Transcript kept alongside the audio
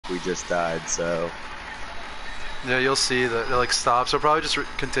we just died, so. Yeah, you'll see that it like stops. I'll probably just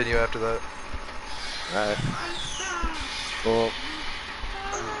continue after that. Alright. Well,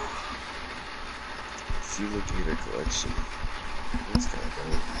 fumigator collection. That's kind of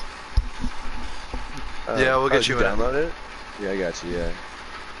dope. Yeah, we'll get you in. Download it? Yeah, I got you. Yeah.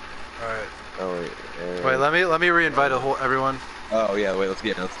 All right. Oh wait. Wait, let me re-invite everyone. Oh yeah, wait.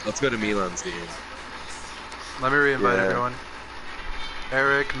 Let's go to Milan's game. Let me re-invite everyone.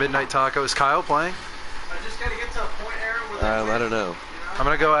 Eric, Midnight Taco. Is Kyle playing? I just gotta get to a point, Aaron. I don't know. I'm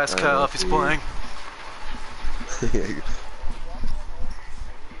gonna go ask Kyle if he's playing.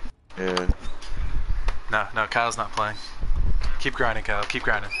 Yeah. No, Kyle's not playing. Keep grinding, Kyle. Keep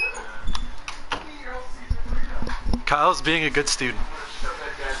grinding. Kyle's being a good student.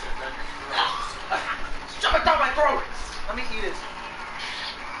 Shove it down my throat! Let me eat it.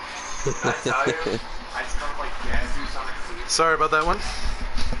 I tell you, I smell like Yazoo Sonic Food Sorry about that one.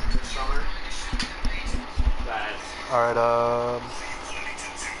 this summer. Alright,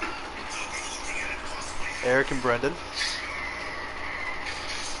 Eric and Brendan.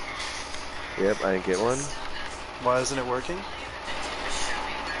 Yep, I didn't get one. Why isn't it working?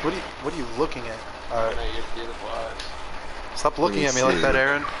 What are you looking at? Alright. Stop looking at me like that,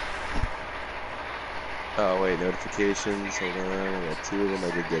 Aaron. Oh wait, notifications. Hold on, I got 2 of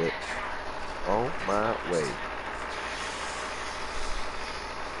them. I did get it. Oh my way.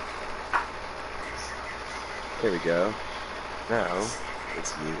 There we go. Now,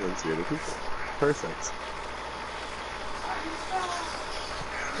 let's meet and see other people. Perfect.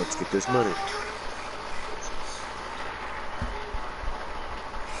 Let's get this money.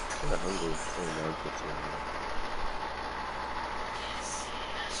 I'm hungry.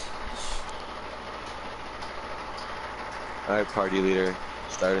 Alright, party leader.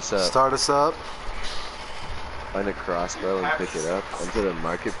 Start us up. Start us up. Find a crossbow and pick it up. Enter the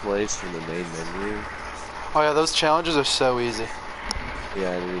marketplace from the main menu. Oh yeah, those challenges are so easy.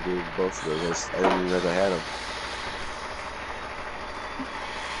 Yeah, I need to do both of those. I didn't even know I had them.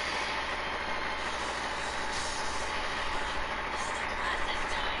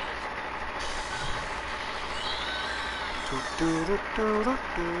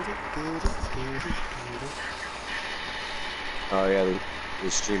 Oh yeah, the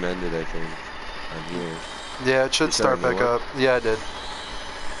stream ended, I think, on here. Yeah, it should start back up. Yeah, it did.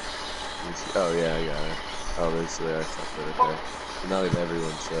 Oh yeah, I got it. Oh, there's stuff right there. Now we have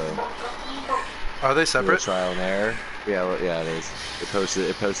everyone, so. Are they separate? Trial and error. Yeah, well, yeah, it is. It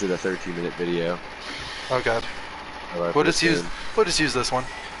posted a 13-minute video. Oh god. We'll just use this one.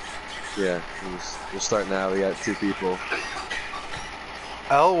 Yeah, we'll start now. We got 2 people.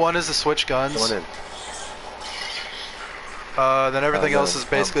 L1 is to switch guns. Come on in. Then everything else is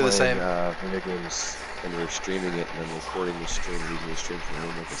basically the same. Video games, and we're streaming it and then recording the stream, using the stream for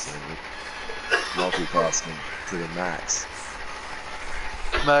homework assignment. Multitasking to the max.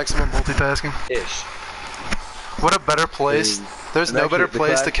 Maximum multitasking. Ish. What a better place. There's no better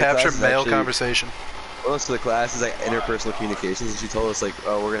place to capture male conversation. Most of the class is like interpersonal communications, and she told us like,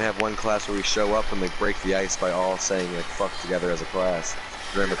 oh, we're gonna have one class where we show up and like break the ice by all saying like fuck together as a class.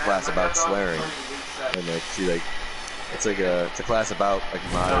 We're gonna have a class about swearing, and like she like, it's a class about like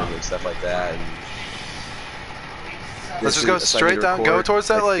modern and stuff like that. And let's just go straight down. Go towards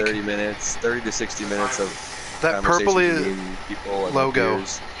that like 30 to 60 minutes of that purpley logo.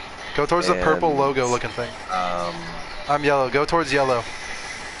 Peers. Go towards the purple logo looking thing. I'm yellow. Go towards yellow.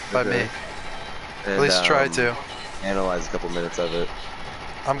 By me. And, at least try to. Analyze a couple minutes of it.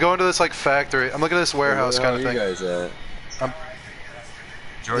 I'm going to this like factory. I'm looking at this warehouse kind of thing. Where are you guys at?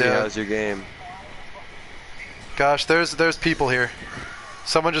 Jordy, how's your game? Gosh, there's people here.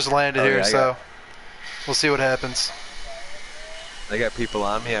 Someone just landed here, so we'll see what happens. I got people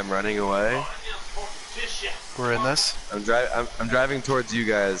on me. I'm running away. We're in this. I'm driving towards you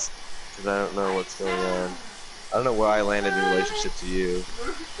guys because I don't know what's going on. I don't know where I landed in relationship to you.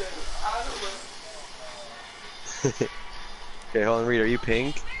 Okay, hold on, Reed. Are you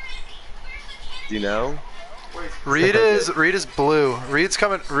pink? Do you know? Reed is blue. Reed's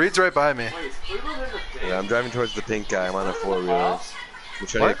right by me. Yeah, I'm driving towards the pink guy. I'm on a 4-wheeler. I'm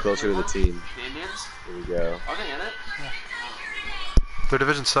trying to get closer to the team. Here we go. Are they in it? Yeah. Their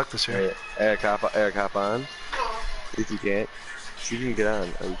division sucked this year. Hey, Eric, hop on. See if you can't. See if you can get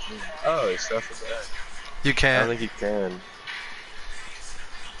on. Oh, his stuff is there. You can. I don't think you can.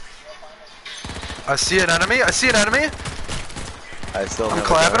 I see an enemy. I'm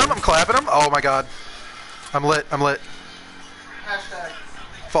clapping him. Oh my god. I'm lit. Hashtag. Hashtag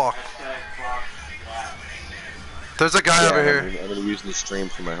Fuck. There's a guy over here. I'm gonna use the stream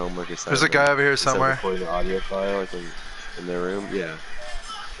for my homework assignment. There's a guy over here somewhere. Recording the audio file, like in their room. Yeah.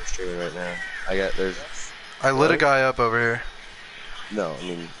 streaming right now. I lit a guy up over here. No, I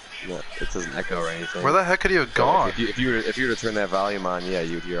mean, no, it doesn't echo or anything. Where the heck could he have So, gone? like, if you were to turn that volume on, yeah,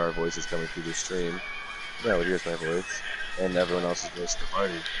 you'd hear our voices coming through the stream. Yeah, would hear my voice and everyone else's voice in the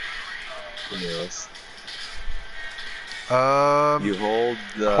party. Yes. You hold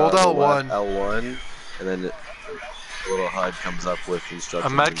L1. L1, and then a little HUD comes up with A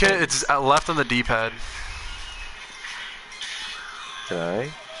instructions. medkit. It's left on the D-pad. Can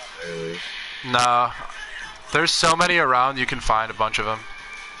I? Really? Nah. There's so many around, you can find a bunch of them.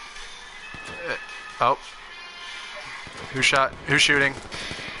 Oh. Who's shooting?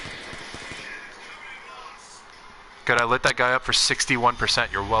 Good, I lit that guy up for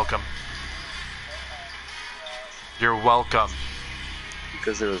 61%. You're welcome. You're welcome.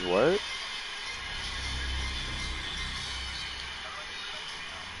 Because there was what?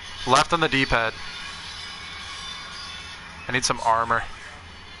 Left on the D-pad. I need some armor.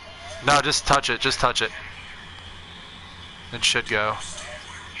 No, just touch it. Just touch it. It should go.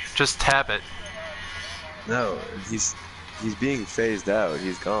 Just tap it. No, he's being phased out.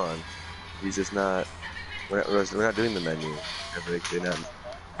 He's gone. He's just not. We're not doing the menu.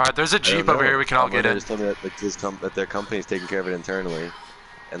 All right, there's a Jeep over here. We can all get in. Just told me that that their company is taking care of it internally,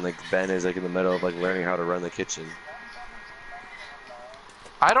 and like Ben is like in the middle of like learning how to run the kitchen.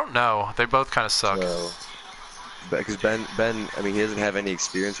 I don't know. They both kind of suck. So, because Ben, I mean, he doesn't have any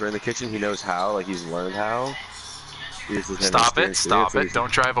experience running the kitchen. He knows how. Like he's learned how. He just doesn't have Stop it! Stop it!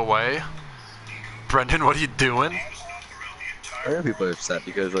 Don't drive away. Brendan, what are you doing? I know people are upset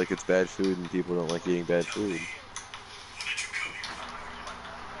because like it's bad food and people don't like eating bad food.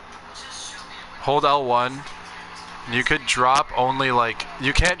 Hold L1. You could drop only like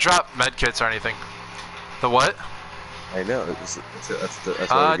you can't drop medkits or anything. The what? I know. That's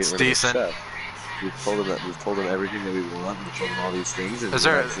why it's decent. We've told them everything that we want. We've told them all these things, and Is we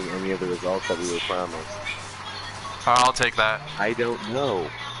there haven't seen any of the results that we were promised. I'll take that. I don't know.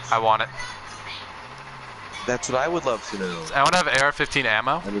 I want it. That's what I would love to know. I want to have AR-15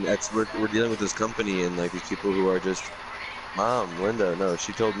 ammo. I mean, we're dealing with this company and like these people who are just. Mom, Linda, no,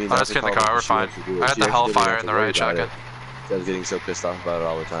 she told me not to get in the car. We're fine. I had the Hellfire in the right shotgun. I was getting so pissed off about it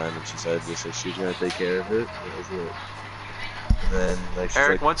all the time, and she said just like she's gonna take care of it. That was it. And then, like,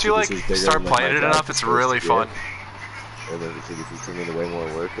 Eric, like, once you like start playing it enough, it's really fun. And then she thinks it's turning into way more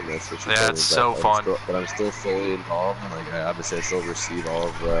work, and that's what she Yeah, told me. it's so fun. But I'm still fully involved, and like obviously I still receive all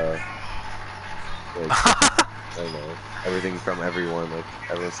of like, I don't know, everything from everyone. Like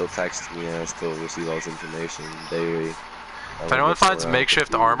everyone still texts me, and I still receive all this information daily. If anyone finds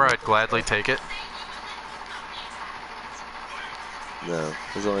makeshift armor, I'd gladly take it. No,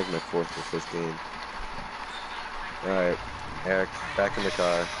 this is only like my 4th or 5th game. Alright, Eric, back in the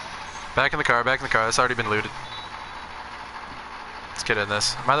car. Back in the car, back in the car. It's already been looted. Let's get in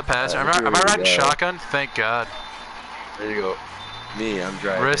this. Am I the passenger? Am I riding shotgun? Thank God. There you go. Me, I'm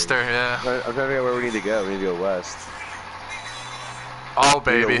driving. Wrister, yeah. I'm trying to figure out where we need to go. We need to go west. Oh,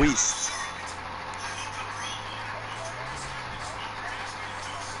 baby. We go west.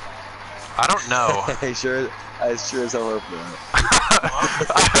 I don't know. I sure as hell hope not.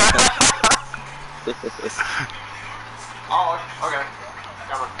 Oh, okay.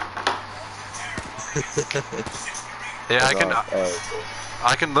 Yeah,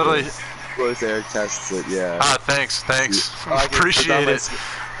 I can literally. Close Eric tests it, yeah. Ah, thanks. Appreciate it.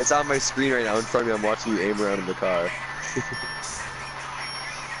 It's on my screen right now in front of me. I'm watching you aim around in the car.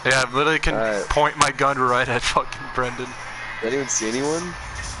 Yeah, I literally can point my gun right at fucking Brendan. Did anyone see anyone?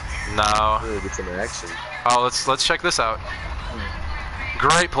 No. Really get some action. Oh, let's check this out.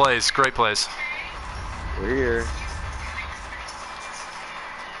 Great place. We're here.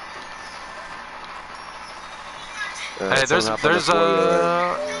 Hey, there's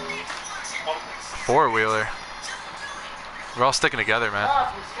a four-wheeler. We're all sticking together, man.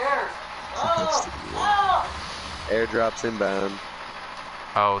 Airdrops inbound.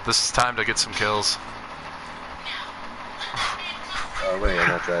 Oh, this is time to get some kills. Oh wait, I'm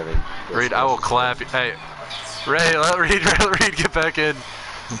not driving. Reed, I will clap you. Hey, Ray, let Reed get back in.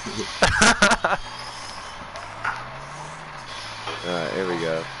 Alright, here we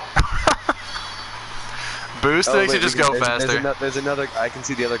go. Boost makes you just go faster. There's another. I can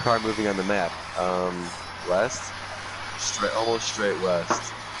see the other car moving on the map. West, almost straight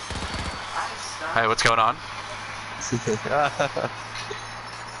west. Hey, what's going on?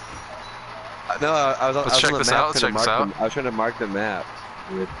 No, I was check this out. I was trying to mark the map.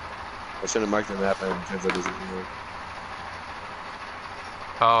 I was trying to mark the map, and it turns out it isn't here.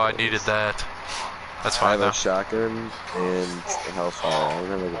 Oh, I needed that. That's fine though. I have a shotgun and a Hellfire. I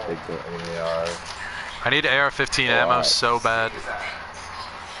don't have like a big AR. I need AR-15 ammo so bad.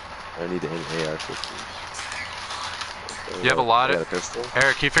 I need an AR-15. You have a lot of... of...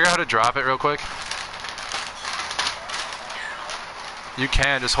 Eric, can you figure out how to drop it real quick? You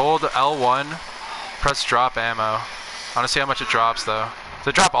can. Just hold L1, press drop ammo. I want to see how much it drops, though. Does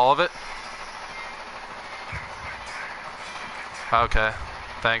it drop all of it? Okay.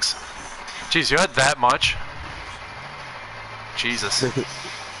 Thanks. Jeez, you had that much? Jesus.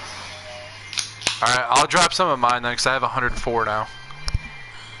 Alright, I'll drop some of mine then, because I have 104 now.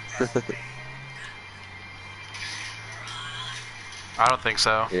 I don't think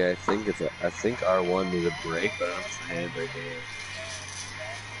so. Yeah, I think R1 needs a break, but I don't know if it's a handbrake or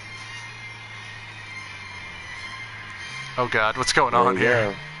Oh god, what's going on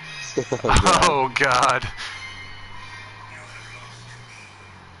here? Oh god.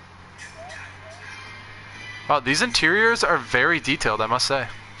 Wow, these interiors are very detailed, I must say.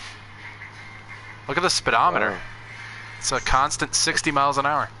 Look at the speedometer. Wow. It's a constant 60 miles an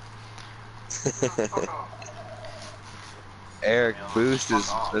hour. Eric, boost is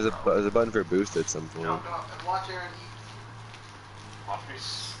there's a button for boost at some point. Watch Aaron eat. Watch me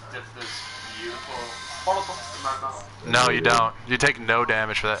stiff this beautiful. No, you don't. You take no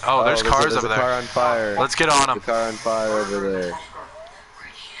damage for that. Oh, there's cars over there. There's a car on fire. Let's get on them. There's a car on fire over there.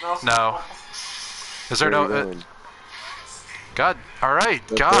 No. Is there no? God. All right.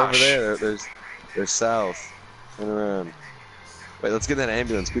 Gosh. Over there. There's south. Turn around. Wait, let's get that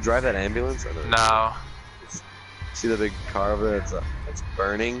ambulance. Can we drive that ambulance? No. See the big car over there? It's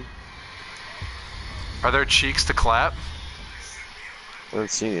burning. Are there cheeks to clap? I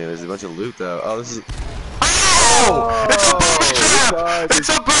haven't seen it. There's a bunch of loot though. Oh, this is. Oh! It's a booby trap! God, it's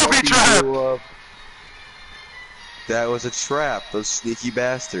a booby trap! That was a trap. Those sneaky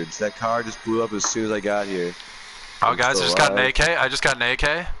bastards. That car just blew up as soon as I got here. Oh, guys, I just got an AK. I just got an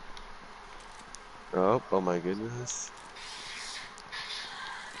AK. Oh my goodness.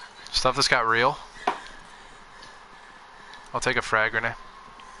 Stuff that's got real. I'll take a frag grenade.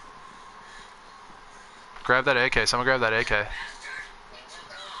 Grab that AK. Someone grab that AK.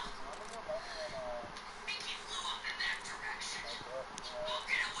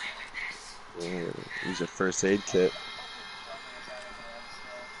 Yeah, use a first aid kit.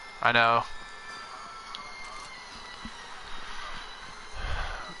 I know.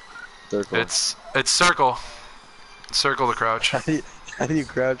 Circle. It's circle. Circle to crouch. How do you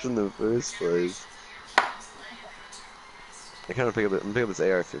crouch in the first place? I kind of pick up this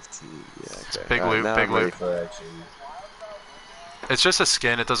AR-15. Yeah, okay. It's big loot, big loot. It's just a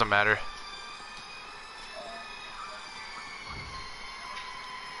skin. It doesn't matter.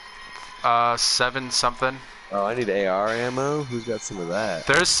 Seven something. Oh, I need AR ammo. Who's got some of that?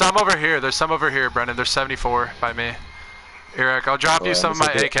 There's some over here. There's some over here, Brendan. There's 74 by me. Eric, I'll drop you some of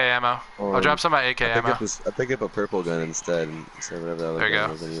my AK ammo. I'll drop some of my AK ammo. I pick up a purple gun instead of whatever the other there you gun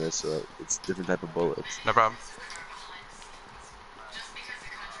go. was anyway, so it's a different type of bullets. No problem.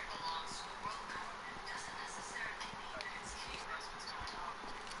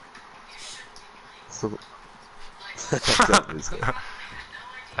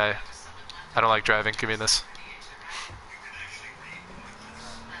 Hey, I don't like driving. Give me this.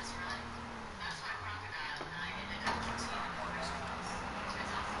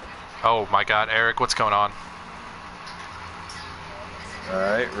 Oh my god, Eric, what's going on?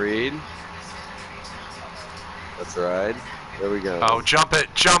 Alright, Reed. Let's ride. There we go. Oh, jump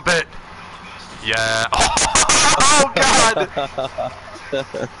it! Jump it! Yeah. Oh god!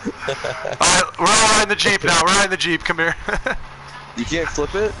 Alright, we're all riding the Jeep now. We're riding the Jeep. Come here. You can't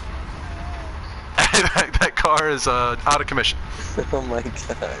flip it? that car is out of commission. Oh my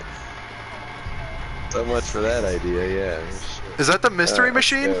god. So much for that idea, yeah. Is that the mystery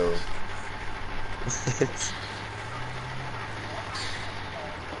machine?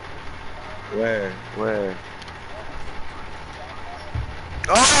 Where?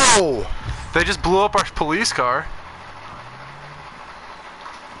 Oh! They just blew up our police car.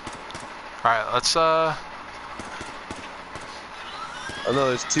 Alright, let's Oh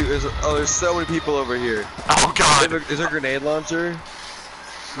no, there's there's so many people over here. Oh god! Is there a grenade launcher?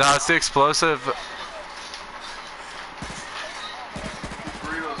 No, it's the explosive.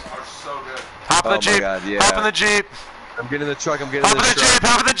 Hop in the Jeep! God, yeah. Hop in the Jeep! I'm getting in the truck, Hop in the Jeep!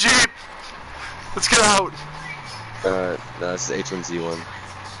 Hop in the Jeep! Let's get out! No, this is H1Z1.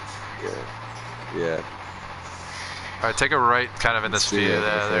 Yeah. Alright, take a right kind of in this view.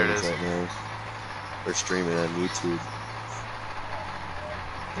 Yeah, there it is. Right now. We're streaming on YouTube.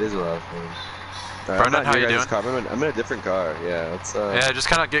 It is a lot of fun. Brendan, how you doing? I'm in a different car. Yeah, let's yeah, just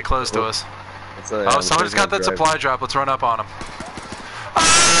kind of get close to us. Oh, someone just got that supply drop. Let's run up on him.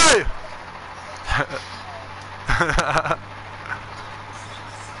 Hey!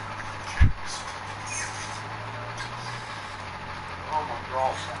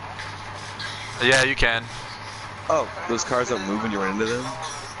 Yeah, you can. Oh, those cars don't move when you run into them?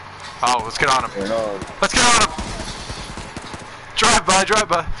 Oh, let's get on him. Oh. Let's get on him. Drive by, drive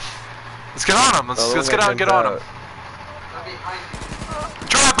by. Let's get on him. Let's get on, get on him.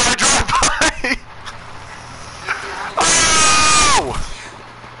 Drive by, drive by. Oh!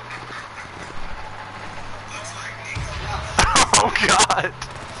 Oh god.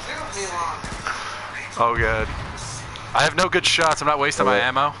 Oh god. I have no good shots. I'm not wasting my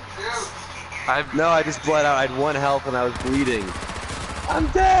ammo. No, I just bled out. I had 1 health and I was bleeding. I'm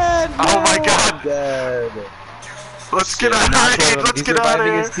dead! No, oh my god! I'm dead. Let's get out of here! Let's get out of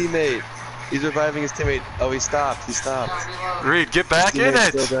here! He's reviving his teammate. He's reviving his teammate. Oh, he stopped. He stopped. Reed, get back in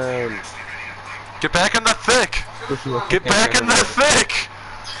it! Get back in the thick! Get back in the thick!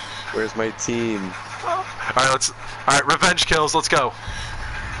 Where's my team? Alright, revenge kills, let's go.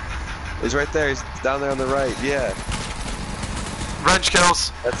 He's right there. He's down there on the right. Yeah. Revenge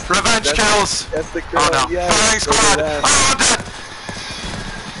kills! Revenge kills! That's the girl. Oh no. Yes, Firing squad! Oh, I'm dead!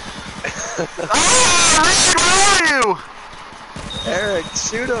 Oh, Reed, where are you? Eric,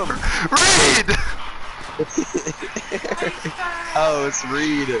 shoot him! Reed! Oh, it's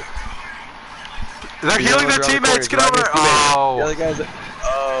Reed. They're healing their teammates, get over! Oh! The other guy's like,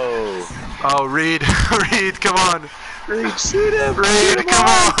 oh. Oh, Reed, Reed, come on! Reed, shoot him! Reed, come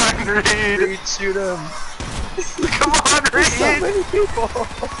on, Reed! Reed, shoot him! Come on, Reed! So many people!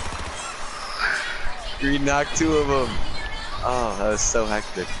 Reed knocked 2 of them. Oh, that was so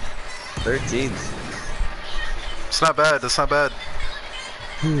hectic. 13. It's not bad, that's not bad.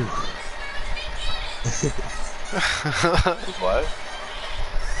 What?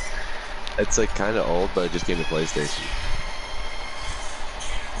 It's like kind of old, but it just came to PlayStation.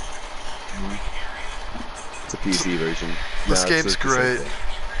 It's a PC version. This game's great.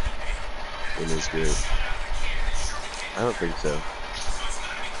 It is great. I don't think so.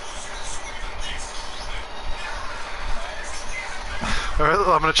 Alright,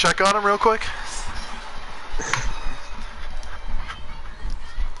 I'm gonna check on him real quick.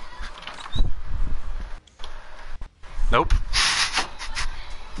 Nope.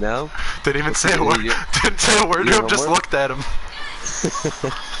 No? Didn't even say a word. Didn't say a word to him, just looked at him.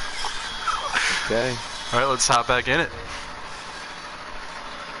 Okay. Alright, let's hop back in it.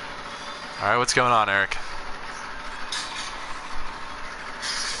 Alright, what's going on, Eric?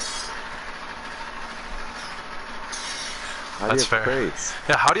 How That's do you have fair. crates?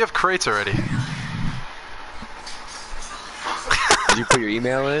 Yeah, how do you have crates already? Did you put your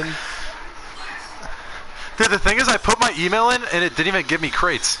email in? Dude, the thing is, I put my email in and it didn't even give me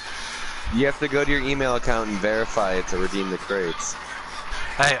crates. You have to go to your email account and verify it to redeem the crates.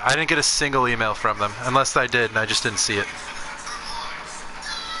 Hey, I didn't get a single email from them, unless I did and I just didn't see it.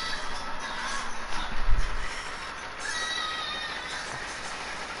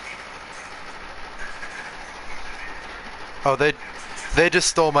 Oh, they just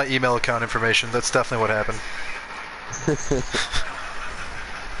stole my email account information. That's definitely what happened.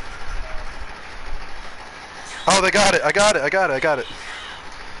 Oh, they got it. I got it.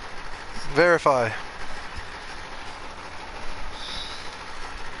 Verify.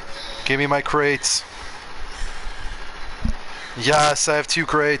 Give me my crates. Yes, I have 2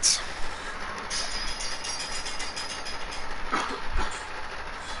 crates.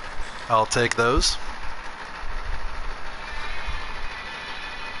 I'll take those.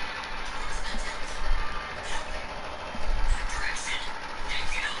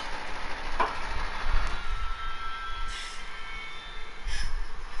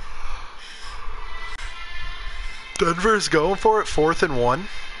 Denver's going for it, 4th and 1.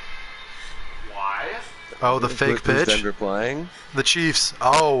 Why? Oh, the fake pitch. Denver playing? The Chiefs.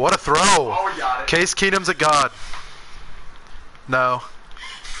 Oh, what a throw. Oh, we got it. Case Keenum's a god. No.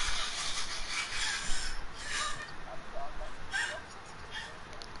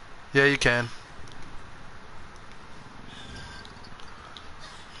 Yeah, you can.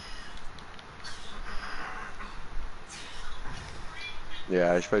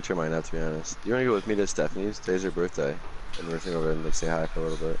 Yeah, I should probably try mine out, to be honest. You want to go with me to Stephanie's? Today's her birthday. And we're going to go over and like, say hi for a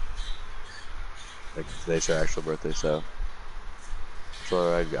little bit. Like, today's her actual birthday, so.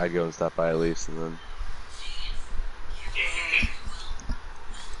 So I'd go and stop by at least, and then.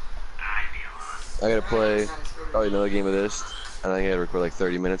 I gotta play probably another game of this. And I gotta record like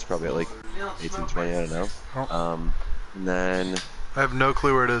 30 minutes, probably at like 18, 20, I don't know. Oh. And then. I have no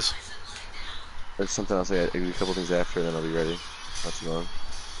clue where it is. There's something else, I gotta do a couple things after, and then I'll be ready. Not too long.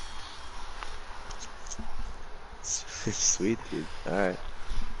 Sweet, dude. Alright.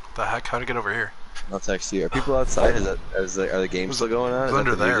 The heck? How'd I get over here? I'll text you. Are people outside? Are the games still going on? Is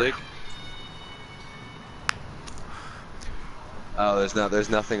Under that the there. music? Oh, there's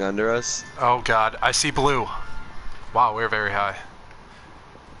nothing under us. Oh god, I see blue. Wow, we're very high.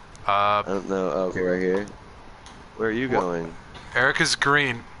 I don't know. Oh, okay, right here. Where are you going? Eric is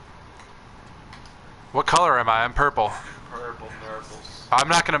green. What color am I? I'm purple. Purple nurples. I'm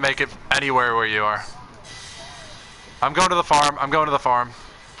not gonna make it anywhere where you are. I'm going to the farm. I'm going to the farm.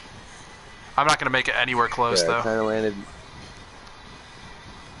 I'm not gonna make it anywhere close though. I kind of landed.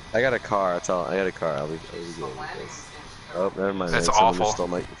 I got a car. That's all. I got a car. I'll be good with this. Oh, never mind. It's man. Someone awful. just stole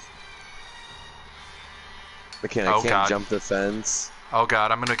my... I can't God. jump the fence. Oh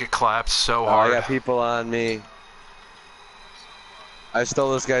god, I'm gonna get clapped so Oh, hard. I got people on me. I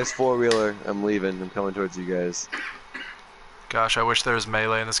stole this guy's four-wheeler. I'm leaving. I'm coming towards you guys. Gosh, I wish there was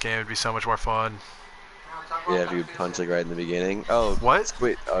melee in this game. It'd be so much more fun. Yeah, if you punch like right in the beginning. Oh, What?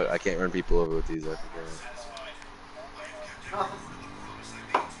 Wait, oh, I can't run people over with these. I forget.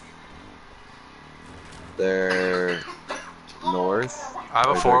 They're north. I have a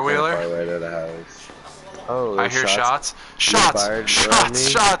Or they're four-wheeler. kinda far right at the house. Oh, I there's hear shots. Shots fired around me.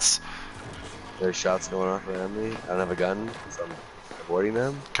 Shots! There's shots going off around me. I don't have a gun, so I'm avoiding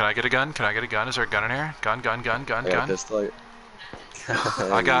them. Can I get a gun? Can I get a gun? Is there a gun in here? Gun. I got a pistol.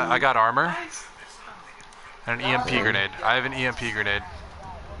 I got armor. And an EMP grenade. I have an EMP grenade.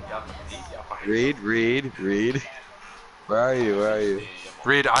 Reed. Where are you?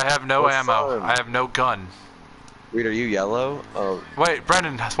 Reed, I have no What ammo. farm? I have no gun. Reed, are you yellow? Oh, Wait,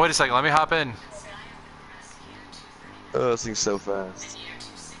 Brendan, wait a second. Let me hop in. this thing's so fast.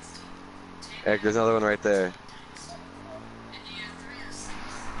 Heck, there's another one right there.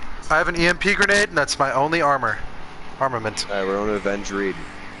 I have an EMP grenade, and that's my only armament. Alright, we're going to avenge Reed.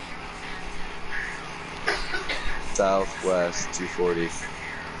 Southwest 240.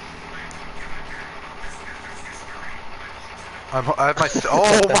 I have my.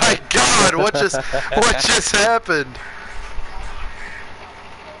 Oh my God! What just happened?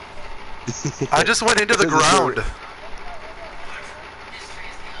 I just went into the ground.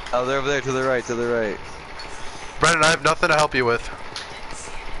 Oh, they're over there to the right. Brendan, I have nothing to help you with.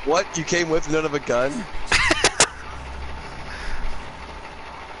 What? You came with none of a gun?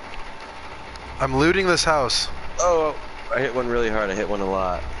 I'm looting this house. Oh, I hit one really hard. I hit one a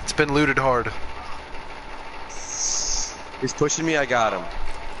lot. It's been looted hard. He's pushing me. I got him.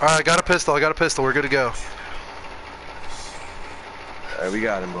 Alright, I got a pistol. We're good to go. Alright, we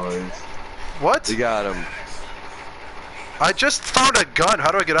got him, boys. What? We got him. I just found a gun.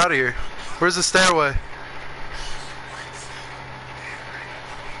 How do I get out of here? Where's the stairway?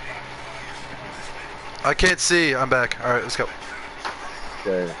 I can't see. I'm back. Alright, let's go.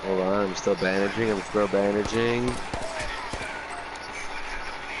 Okay, hold on. I'm still bandaging. I'm still bandaging.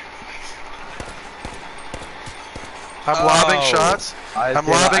 I'm lobbing shots. I'm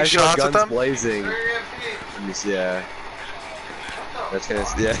lobbing shots at them. Blazing. Yeah. That's gonna.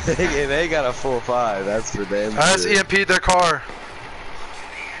 Yeah, they got a full 5. That's for them. I just EMP'd their car.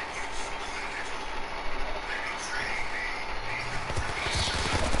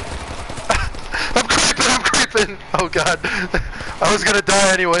 I'm creeping. Oh God, I was gonna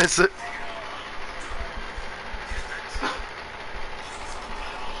die anyways.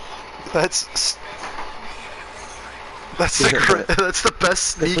 That's the best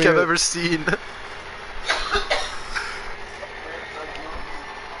sneak I've ever seen.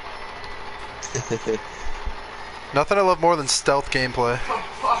 Nothing I love more than stealth gameplay.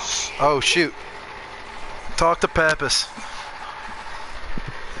 Oh shoot. Talk to Pappas.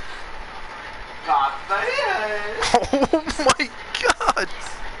 Oh my God.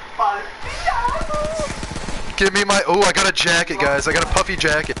 Give me my... Oh, I got a jacket, guys. I got a puffy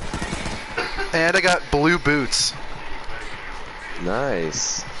jacket. And I got blue boots.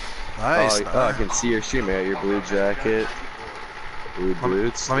 Nice. Nice. Oh, I can see your stream. I got your blue jacket. Blue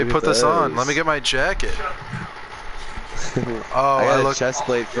boots. Let me put this on. Let me get my jacket. Oh, I got a look. chest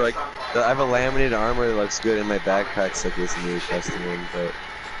plate for like. I have a laminated armor that looks good in my backpack's like this new custom one, but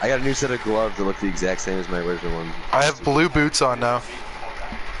I got a new set of gloves that look the exact same as my original ones. I have blue boots on now.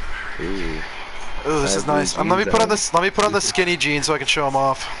 Ooh. Ooh, this is nice. Let me put on this. Let me put on the skinny jeans so I can show them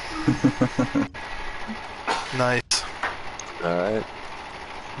off. Nice. All right.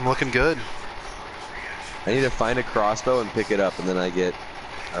 I'm looking good. I need to find a crossbow and pick it up, and then I get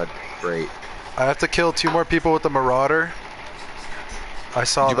a crate. I have to kill 2 more people with the Marauder. I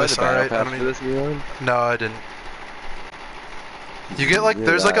saw this. Alright, I don't need this new one. No, I didn't. You get like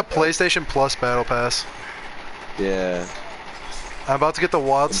there's like a PlayStation Plus battle pass. Yeah. I'm about to get the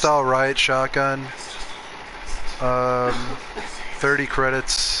Wild Style Riot shotgun. 30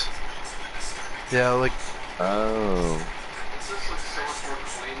 credits. Yeah, like. Oh.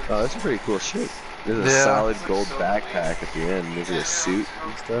 Oh, that's some pretty cool shit. There's a solid gold backpack at the end. There's a suit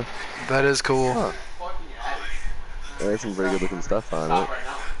and stuff. That is cool. Huh. There's some pretty good looking stuff on it.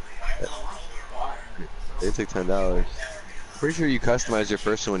 They take $10. Pretty sure you customize your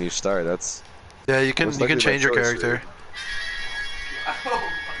person when you start. That's you can change your character. I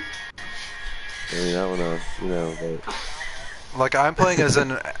mean, I don't know, you know, but Like I'm playing as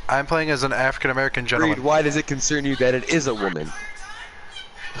an African American gentleman. Reed, why does it concern you that it is a woman?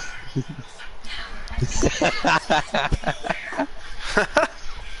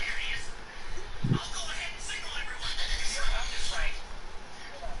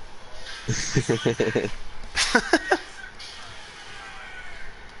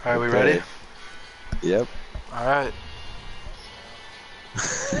 Alright, we ready? Yep. Alright.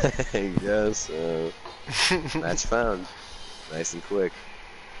 I guess. Match found. Nice and quick.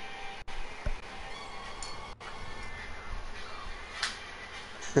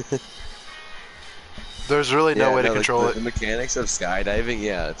 There's really no way to control it. The mechanics of skydiving,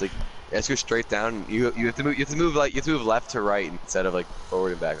 it's like as you go straight down, you have to move left to right instead of like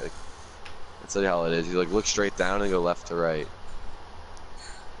forward and back. Like that's really how it is. You like look straight down and go left to right.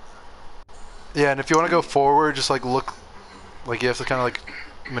 Yeah, and if you want to go forward, just like look, like you have to kind of like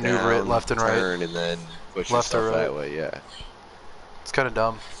maneuver it left and right. Turn and then push left yourself or right. that way. Yeah. It's kind of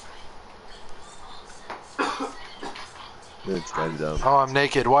dumb. It's kind of dumb. Oh, I'm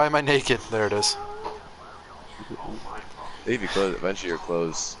naked. Why am I naked? There it is. If you close, eventually your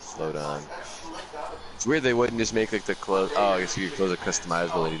clothes slow down. It's weird they wouldn't just make like the clothes. Oh, I guess your clothes are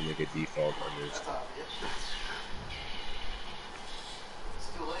customizable. They didn't make a default unders.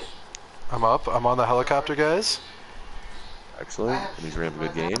 I'm up. I'm on the helicopter, guys. Excellent. That means we're gonna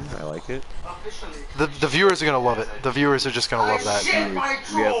have a good game. I like it. The viewers are gonna love it. The viewers are just gonna love that.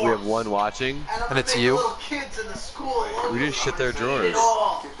 We have one watching, and it's you. We just shit their drawers.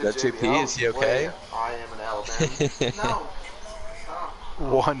 That JP, is he okay? I am an Alabama. No.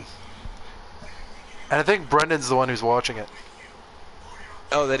 One. And I think Brendan's the one who's watching it.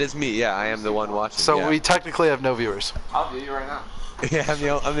 Oh, that is me. Yeah, I am the one watching. So we technically have no viewers. I'll view you right now. Yeah,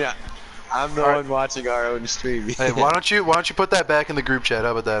 I'm the one watching our own stream. Hey, why don't you put that back in the group chat?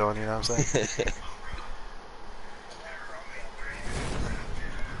 How about that one? You know what I'm saying?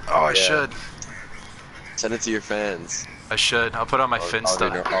 Oh, I should. Send it to your fans. I should. I'll put on my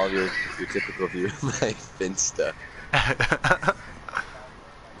Finsta. All your typical view of my Finsta.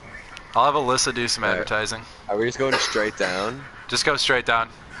 I'll have Alyssa do some advertising. Are we just going straight down? Just go straight down.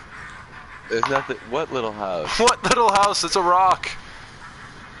 There's nothing. What little house? What little house? It's a rock.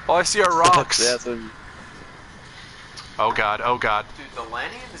 All I see are rocks. Oh god, oh god. Dude, the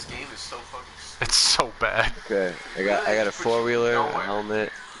landing in this game is so fucking stupid. It's so bad. Okay, I got a 4-wheeler, a helmet.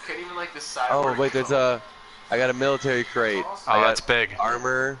 You can't even like decide. Oh wait, I got a military crate. Oh, that's big.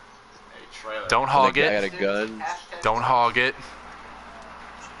 Armor. Don't hog it. I got a gun. Don't hog it.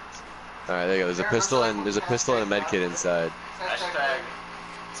 All right, there you go. There's a pistol and a med kit inside. Hashtag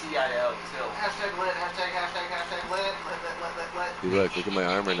TIL. Hashtag lit. Hashtag lit. Look at my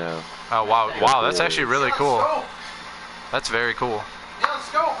armor now. Oh wow, wow, that's actually really cool. That's very cool. Yeah, let's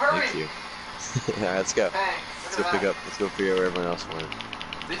go. Hurry. Thank you. Alright, let's go. Let's go figure out where everyone else went.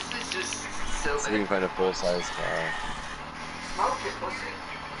 This is just so. So we can find a full-size car. Smoke it, pussy.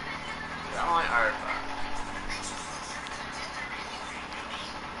 I don't like art.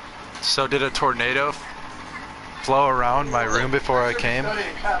 So did a tornado flow around my room before I came?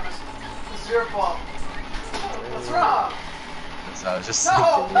 It's your fault. What's wrong? So I was just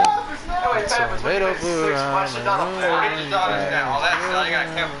No, thinking, Pappas, no. Wait, Pappas, Tomato food. All that stuff you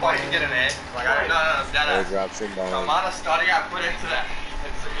can't quite get in it. Like, no. drops in The amount of study I put into that.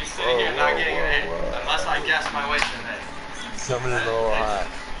 It's me sitting here not getting an A, unless I guess my way to an A. Something is a little hot.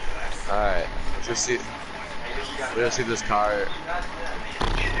 Alright, let's go see. Let's see this car.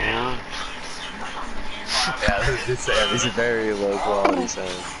 Yeah, this is very low quality sound.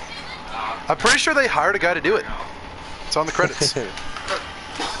 I'm pretty sure they hired a guy to do it. It's on the credits.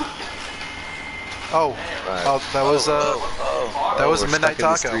 Oh, that was Midnight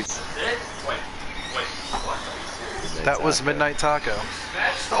Taco. That was Midnight Taco.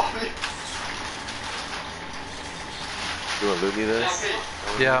 You want to loot me this?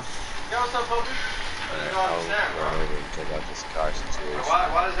 Yeah. I'll run over and check out this car situation.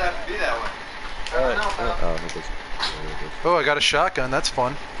 Why does it have to be that way? Oh, I got a shotgun. That's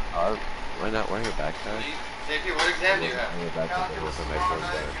fun. Why not wearing a backpack? JP, what exam do you have? I'm a backpack with my phone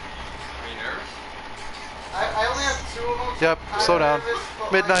there. Are you nervous? I only have 2 of them. Yep, slow down.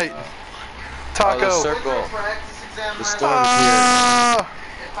 Midnight. Taco. Oh, the circle. The storm's Ah!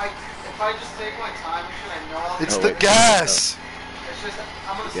 If I just take my time and shit, I know I'll It's the gas. just,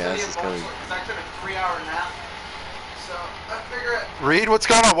 I'm gonna Yeah, study this in is coming. Baltimore because I took a 3-hour nap. So I figure it. Reed, what's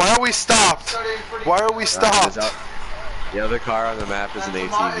going on? Why are we stopped? Studying pretty Why are we good. stopped? The other car on the map is an And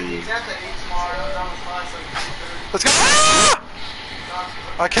tomorrow, ATV. it's at the 8 tomorrow. I'm done with class like 2:30. Let's go. Ah!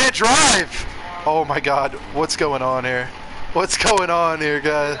 I can't drive. Oh my God, what's going on here? What's going on here,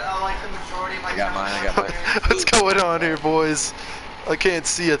 guys? Like the majority of my I got mine, I got mine. What's going on here, boys? I can't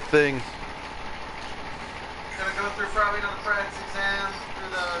see a thing. Gonna go through probably another practice exam, through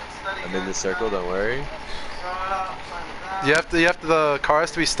the study. I'm in the circle, don't worry. You have to. The car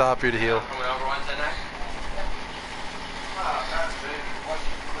has to be stopped here to heal. Coming over Wednesday night?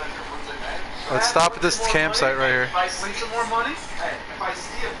 Let's stop at this campsite right here. If I win some more money, hey, if I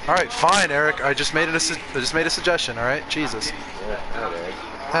see it. All right, fine, Eric. I just made a suggestion. All right, Jesus.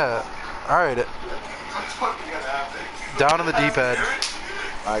 Yeah. All right. Down on the D-pad.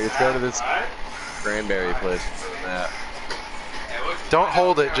 Alright, let's go to this cranberry place. Don't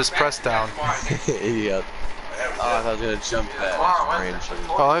hold it. Just press down. Idiot. Oh, I thought I was gonna jump that range.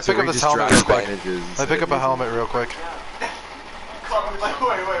 Oh, let me pick up this helmet real quick. Let me pick up a helmet. helmet real quick.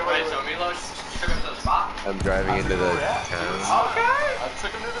 Wait, so Milos took him to the spot? I'm driving into the town. Okay. I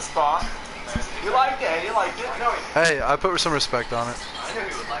took him to the spot. You liked it, you liked it. I know he, Hey, I put some respect on it. I knew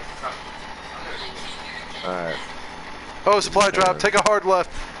he would like it. Alright. Oh, supply drop. Take a hard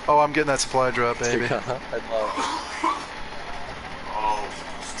left. Oh, I'm getting that supply drop, baby. I'd love. Oh,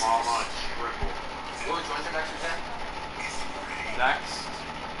 small lunch, triple. What was the next exam? Next?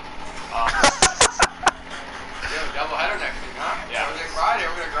 Yeah, double header next week, huh? Yeah. Thursday, Friday,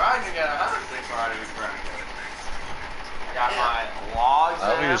 we're gonna grind together, huh? Thursday, Friday, we grind together. I got my law exam.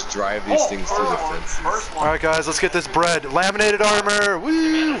 I hope we just drive these things through the fences. First one. All right, guys, let's get this bread. Laminated armor.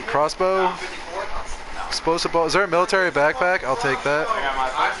 Woo! Crossbow. 54? Explosive ball. Is there a military backpack? I'll take that. I got my.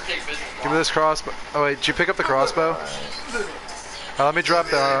 I have to take business. Give me this crossbow. Oh wait, did you pick up the crossbow? Let me drop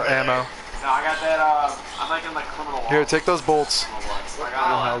the ammo. No, I got that. I'm like in like criminal law. Here, take those bolts. I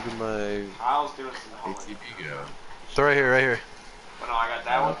How got did my Kyle's doing some ATV go? They're right here, right here. But no, I got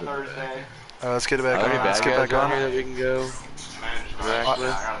that one Thursday. Let's get it back Are there on. any Let's bad get guys back down here on. that we can go interact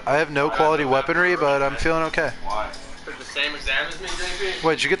with? I have no quality weaponry, but I'm feeling okay. Why? Took the same exam as me, JP.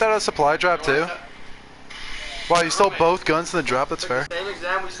 Wait, did you get that on a supply drop too? Wow, you stole both guns in the drop. That's fair. Same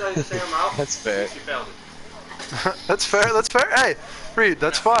exam, we studied the same amount. That's fair. She failed it. That's fair. That's fair. Hey, Reed,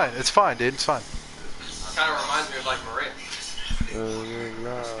 that's fine. It's fine, dude. It's fine. Kind of reminds me of like Maria.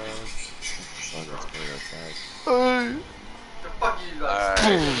 Sun that's going outside. The fuck you like?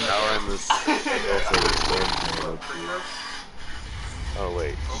 Alright, now we're in this. Oh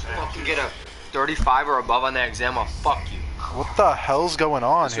wait. Fucking get a 35 or above on that exam, I'll fuck you. What the hell's going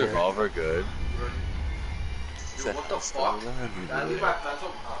on Is here? revolver good? Dude, what the fuck? Did I leave my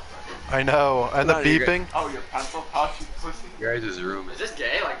pencil? I know. And the No, you're beeping. Oh, your pencil pouch, you pussy? Your guys' room Is this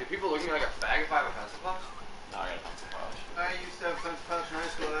gay? Like, do people look at me like a fag if I have a pencil pouch? No, I got a pencil pouch. I used to have a pencil pouch in high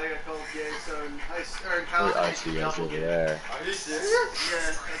school and I got called gay, so in really college I icy you guys double over gay. there. Are you serious?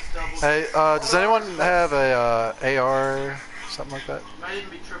 Yeah, that's double Hey, does anyone have a AR, something like that? Might even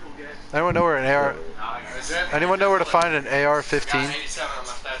be triple gay. Anyone know where an AR? Anyone know where to find an AR-15? Got 87 on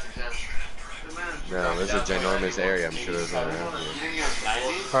my stats exam. Good man. No, this is a ginormous area. I'm sure there's one around here. You didn't get 90?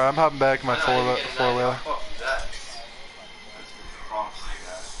 All right, I'm hopping back in my four-wheeler.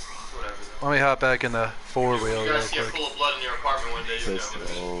 Let me hop back in the four-wheel You're real gonna see a quick. pool of blood in your apartment one day. You know. So,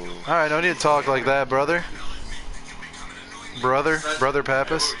 All right, no need to talk like that, brother. Brother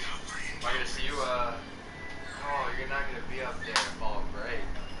Pappas. Am I gonna see you? Oh, you're not gonna be up there. Oh, great.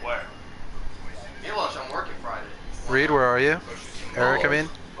 Where? Milos, I'm working Friday. Reed, where are you? Eric, I mean.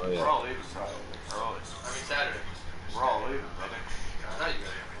 oh, We're yeah. all leaving Friday. Early. I mean Saturday. We're all leaving, brother. I know you guys.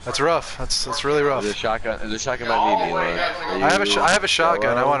 That's rough. That's really rough. There's a shotgun. There's a shotgun by me, Milo. I have a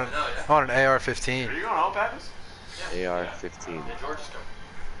shotgun. I want an AR-15. Are you going home, Pappas? AR-15. Yeah, George is coming.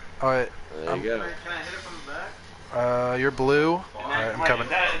 All right, There you go. Can I hit it from the back? you're blue. All right, I'm coming.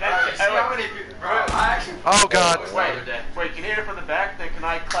 How many people? Bro, I actually. Oh God! Wait, can you hit it from the back? Then can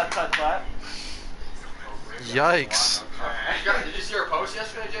I clap? Yikes! Did you see her post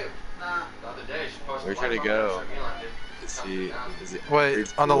yesterday, Jay? Nah. The other day, she posted. Where'd she go? Is it?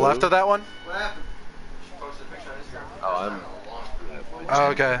 Wait, on the left of that one? What happened? She posted a picture on Instagram. Oh, Oh,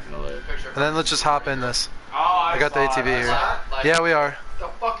 okay. And then let's just hop in this. Oh, I got the ATV here. Yeah, we are. The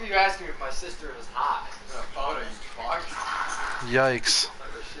fuck are you asking me if my sister is hot? In a photo, you fuck. Yikes! What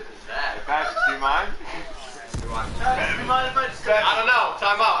kind of shit is that? Patrick, do you mind? Do you mind if I just I don't know.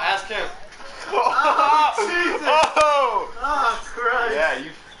 Time out. Ask him. Oh, Jesus! Oh! Oh, Christ! Yeah,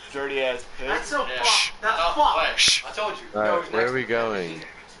 you dirty ass pig. That's so Yeah. fucked. That's Oh, fucked. wait. Shh. I told you. All No, right, he's where next are we to me. going?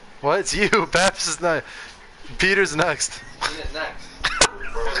 What? It's you. Babs is next. Peter's next. He is next.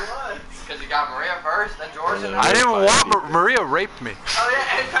 got Maria first, then George, and then I didn't want Maria raped me. Oh yeah,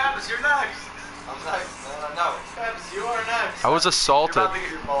 hey Pappas, you're next. I'm next. No. Pappas, you are next. I was assaulted. You're about to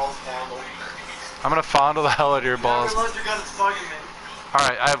get your balls fondled. I'm gonna fondle the hell out of your balls. Unless your gun is bugging me.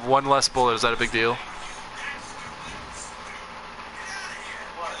 Alright, I have one less bullet. Is that a big deal?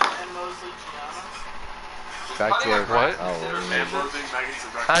 What? And mostly Gianna? Back to our What? Oh, man.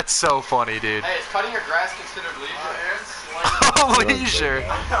 That's so funny, dude. Hey, is cutting your grass considered leisure? Leisure.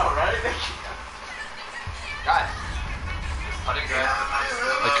 I know, right? Guys, is cutting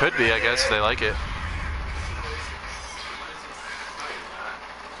grass. It could be, I guess, if they like it.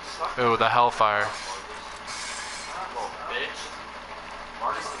 Ooh, the Hellfire.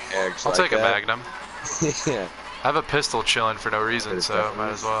 Eric's I'll like take a that. Magnum. Yeah. I have a pistol chilling for no reason, so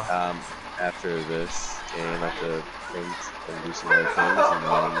might as well. After this game, after things and do some other things, and then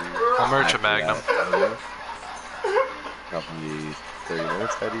I'll merch a after Magnum. that, probably 30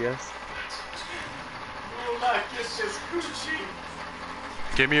 minutes, I guess. Oh my goodness, Gucci.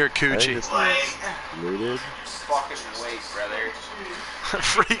 Give me your I think coochie. this one's looted. Fucking wait, brother.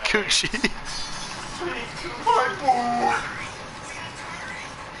 Free coochie.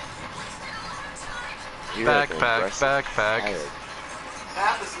 You got an Backpack, impressive backpack. tire.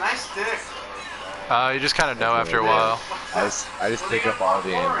 Pappas, nice dick. You just kind of know after a while. I just pick up all the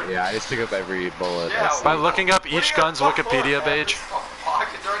yeah, I just pick up every bullet. I see. By looking up each gun's Wikipedia page. Fuck,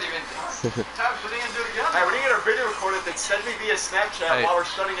 it's already been done. Tabs, what are you gonna do again? Hey, when you get our video recorded, then send me via Snapchat Hey. while we're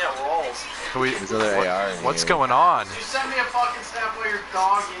studying at Rawls. Can we, There's another AR in what's here. going on? You send me a fucking snap while you're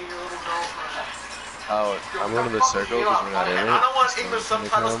dogging your little girlfriend. Oh, I'm going to the circle because we're not in it. I don't want So English it's gonna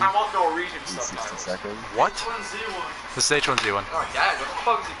subtitles, come I want Norwegian in 60 subtitles. seconds. What? H1Z1. This is H1Z1. Oh, yeah, what the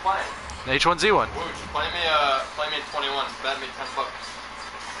fuck is he playing? H1Z1. Wooch, play me in 21. Bet me 10 bucks.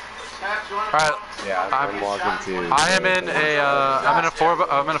 Tabs, you wanna Alright. talk? Yeah, I'm walking to. I am in a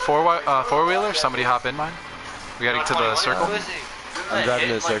four wheeler. Somebody hop in mine. We gotta get to the circle. I'm driving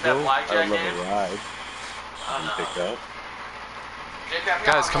in a circle. I blackjack would love game? a ride. You picked up.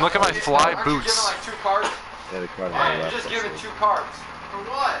 Guys, come look at my fly boots. Aren't you giving like 2 cards? Yeah, the card on Yeah, the you're left. just I giving see. 2 cards. For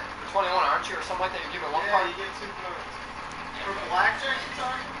what? For 21, aren't you? Or something like that. You're giving 1 Yeah, card. you get 2 cards. For blackjack, you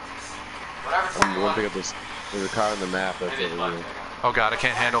talking? Whatever. I'm going to pick up this. There's a car on the map that's Maybe it's over here. blackjack. Oh god, I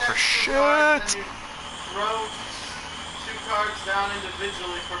can't handle for shit. Then you throw 2 cards down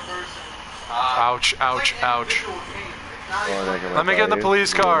individually per person. Ouch, ouch, It's like ouch. individual game. It's not Oh, even and I like can Let me get in the fire.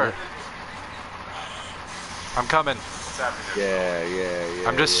 police car. I'm coming. Yeah.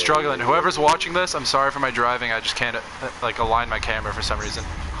 I'm just struggling. Whoever's watching this, I'm sorry for my driving. I just can't like align my camera for some reason.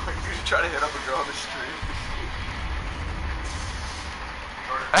 You should try to hit up a girl on the street.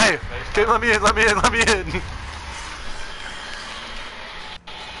 Hey, okay, let me in. Get him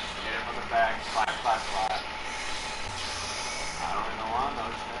on the back, clap. I don't even know why I'm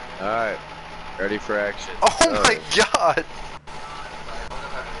not. Alright. Ready for action. Oh my god.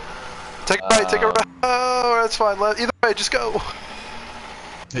 Take a right, take a right. Oh, that's fine. Either way, just go.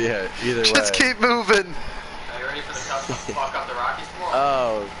 Yeah, either way. Just keep moving. Are you ready for the Cubs to fuck up the Rockies tomorrow?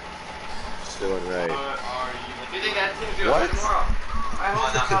 Oh. Doing right. Do you think that team's doing What? good tomorrow? I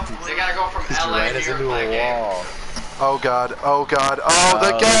hope the Cubs win. They gotta go from Just LA ran to us here into to play a a game. wall. Oh god. Oh god. Oh,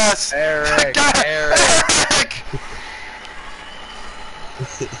 the gas. Eric. Eric.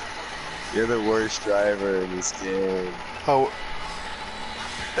 You're the worst driver in this game. Oh.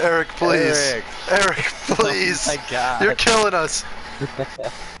 Eric, please. Eric, please. Oh my god. You're killing us.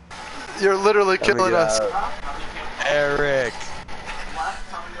 You're literally Let me killing get us. out. Eric. Left,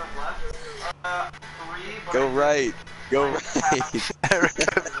 tell me your left. 3, but Go right. Go right.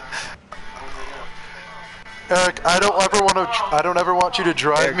 Eric, I don't ever want you to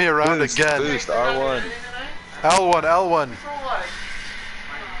drive Eric, me around boost, again. Boost, R1. L1.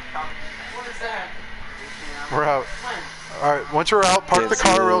 What is that? We're out. Alright, once we're out, park the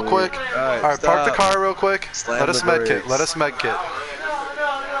car real quick. Alright, Alright, park the stop. car real quick. Slam Let us the med kit. brakes. Let us med kit. No. What do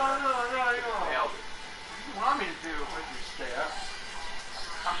you want me to do? What do you stay up?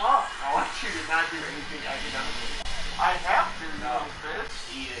 Come up. I want you to not do anything academically. I have to, you little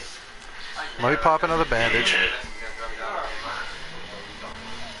bitch. Eat it. Let me pop another bandage.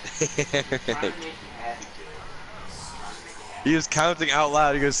 He was counting out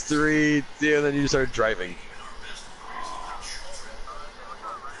loud. He goes 3, 2, and then you start driving.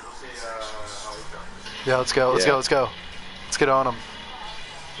 Yeah, let's go. Let's Yeah. go. Let's go. Let's get on him.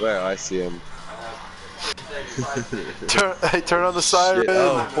 Well, I see him. Turn on the siren. Shit.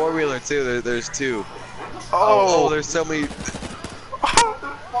 Oh, 4-wheeler too. There's 2. Oh. There's so many.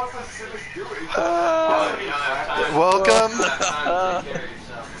 Welcome.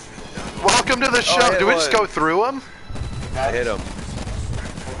 Welcome to the show. hit Do we just one. go through him? I hit him.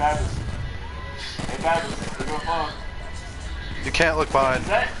 Guys, there's no phone. You can't look behind. Is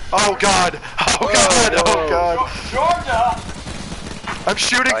that? Oh God! Oh God! Oh God! Georgia! I'm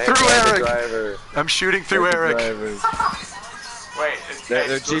shooting I through hit the Eric. driver. I'm shooting through Hit the Eric. driver. Wait,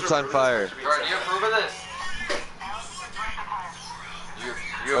 Their Jeep's on fire. Jordan, you approve of this?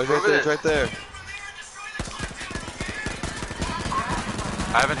 You Oh, it's approve right there. of It's this? right there.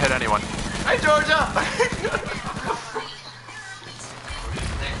 I haven't hit anyone. Hey, Georgia!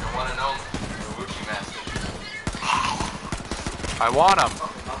 Thanks for one and only. The Wookiee Master. I want him.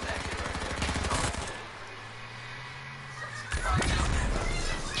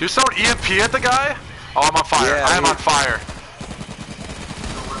 Did you just throw an EMP at the guy? Oh, I'm on fire. Yeah, I am on fire.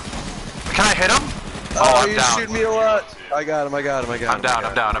 Can I hit him? Oh, I'm you down. shooting me a lot. I got him. I got him. I got him. I'm down.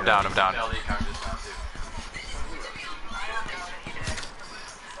 I'm down. I'm down. I'm down. LD car just found too.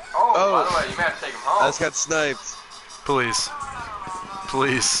 Oh. By the way, you may have to take him home. I just got sniped. Please.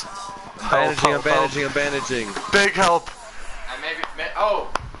 Please. Help, Bandaging. I'm help, bandaging. I'm bandaging. help. Big help. And maybe,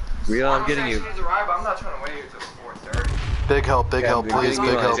 I'm getting you. Arrive, I'm not trying to wait until 4:30. Big help. Big help. I'm Please. getting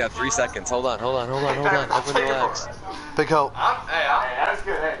you. Big help. He's got 3 seconds. Hold on. Hold on. Hold on. Hold on. Everyone relax. Big help. Hey, That's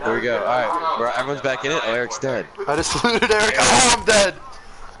good. Hey, There we go. All right. Everyone's back in it. Oh, Eric's dead. I just looted Eric. Oh, I'm dead.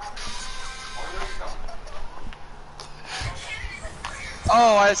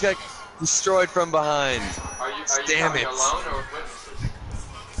 Oh, I just got destroyed from behind. Are you Damn coming it. alone or with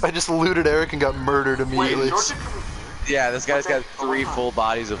witnesses? I just looted Eric and got murdered immediately. Yeah, this guy's got 3 full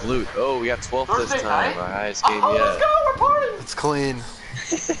bodies of loot. Oh, we got 12th this Thursday time. night? Our highest game Oh, yet. let's go. We're partying. It's clean.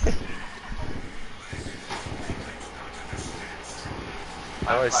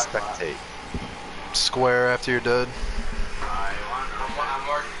 How do I spectate? Square after you're dead. I'm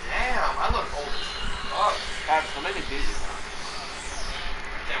working. Damn, I look old as fuck. I'll make it easy.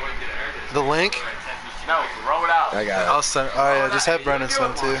 Can't wait to get Eric. The link? No, roll it out. I got it. I'll send. Oh yeah, just have Brennan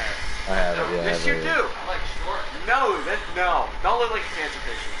send too. I have it. Yeah, I Yes, have you it. do. I like short. No, no. Don't look like a cancer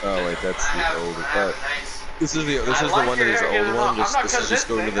patient. Oh wait, that's I have, the older I have part. nice. This is the I one like that is the your older hair, one. I'm not Just cutting go to this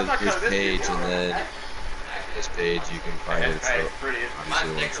thing. I'm not this cutting this page video. and then this page you can find it. Hey, So pretty. obviously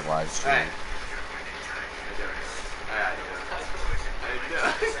when it's a live stream. I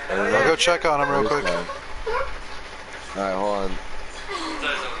don't I'll know. go check on him real quick. All right, hold on.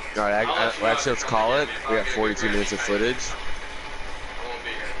 All right, actually, let's call it. We got 42 minutes of footage. I won't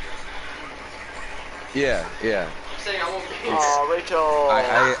be Yeah, here. yeah. I'm saying I won't be here. Oh, Rachel.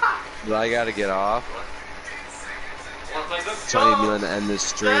 I gotta get off. Wanna play this? So I need Milan to end this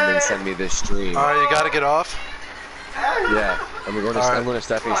stream and send me this stream. All right, you gotta get off. Yeah, and we're going to. All right. I'm going to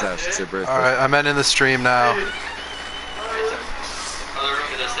Stephanie's house. It's her birthday. All right, I'm ending the stream now Other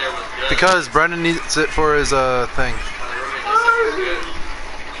roomie that's there was good. because Brendan needs it for his thing. Other roomie that's there was good.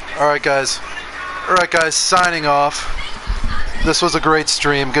 All right, guys. All right, guys. Signing off. This was a great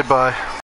stream. Goodbye.